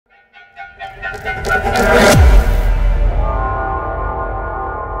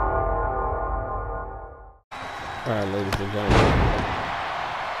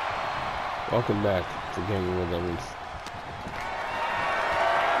Welcome back to Gaming with Yvens.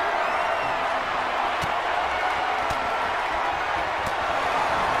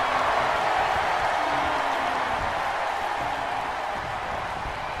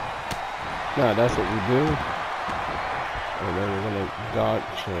 Now that's what we do, and then we're gonna dodge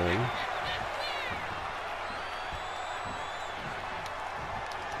chain.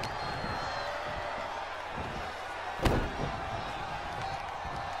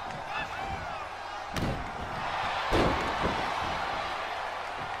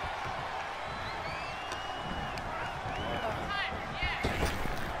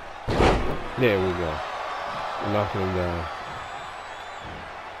 There we go. Knock him down.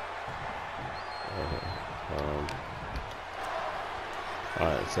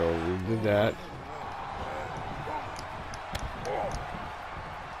 Alright, so we did that.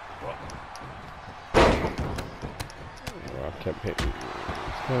 I kept hitting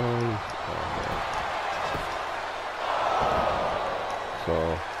stones. So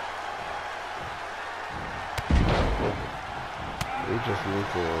we just need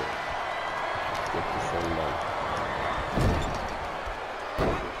to get this thing done.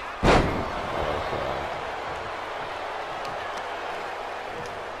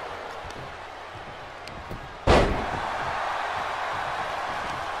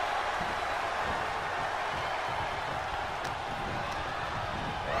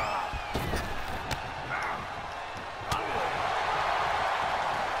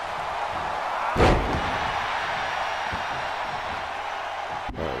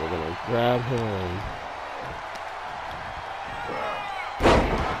 Alright, we're gonna grab him.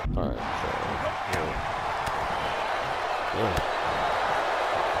 Alright, so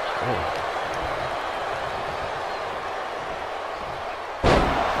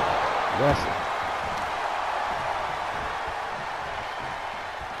that's it.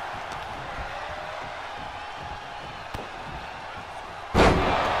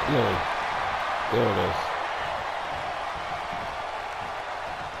 There it is.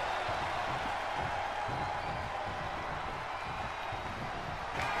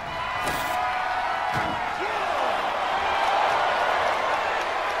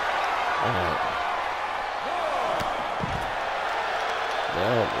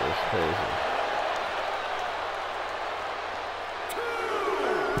 That was crazy.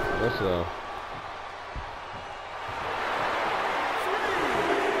 Let's go.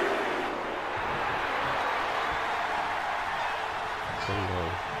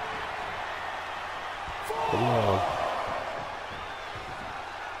 Come on.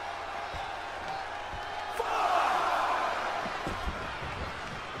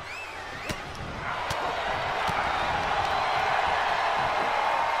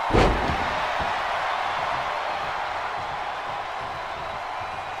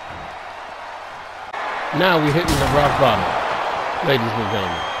 Now we're hitting the rock bottom, ladies and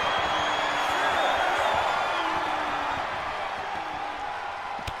gentlemen.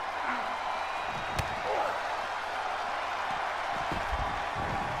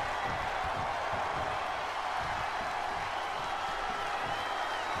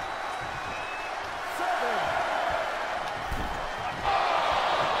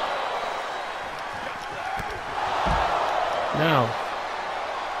 Now.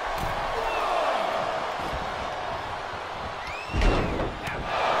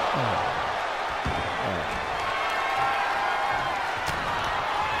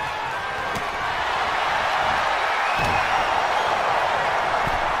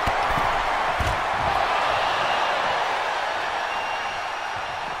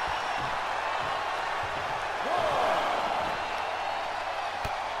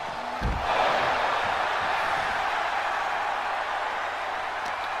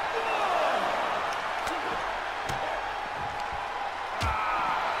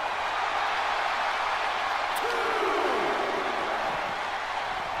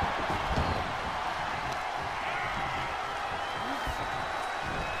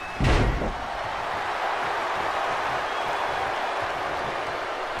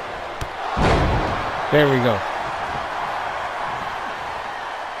 There we go.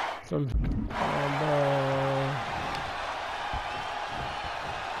 Some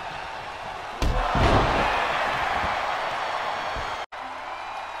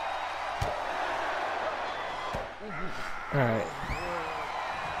Alright.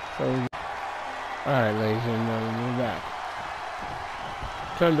 So alright, ladies and gentlemen, we're back.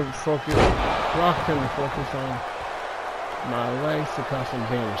 Turn to focus. Rock turned to focus on my legs to cause some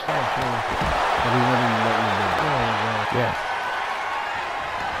damage. But he wouldn't let me do it. Yes.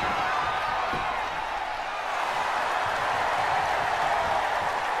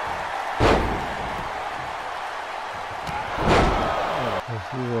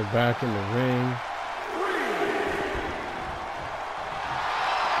 We were back in the ring.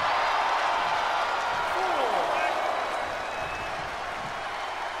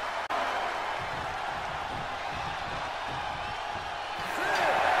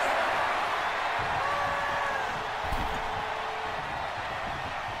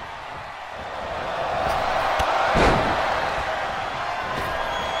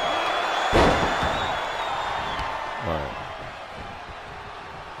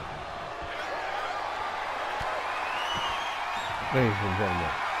 Ladies and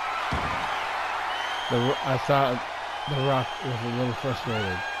gentlemen, I saw The Rock was a little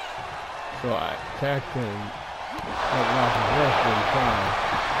frustrated, so I attacked him at Rock's wrestling time.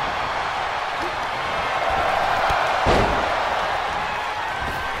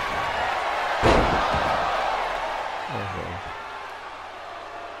 Okay.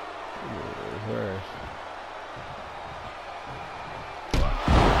 Reverse.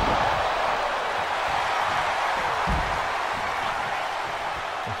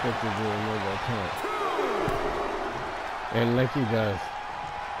 To do another attack. And like he does,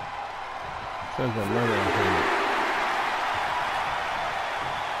 sends another attack.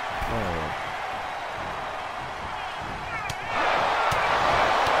 Alright.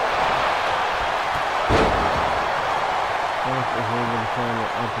 First is able to find an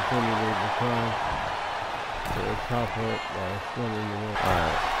opportunity to come to the top of it while swimming the way.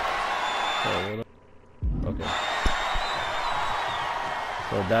 Alright. So, okay.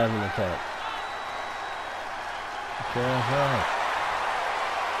 So diving attack. Chest up.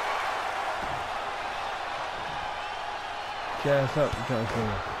 Chest up, John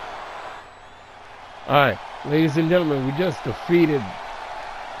Cena. Alright, ladies and gentlemen, we just defeated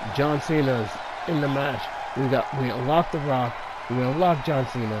John Cena's in the match. We unlocked The Rock, we unlocked John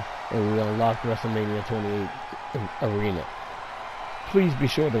Cena, and we unlocked WrestleMania 28 Arena. Please be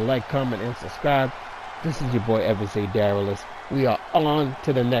sure to like, comment, and subscribe. This is your boy Yvens A. Darylus. We are on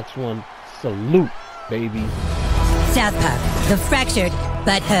to the next one. Salute, baby. Southpaw, the fractured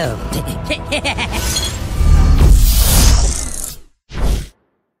but whole.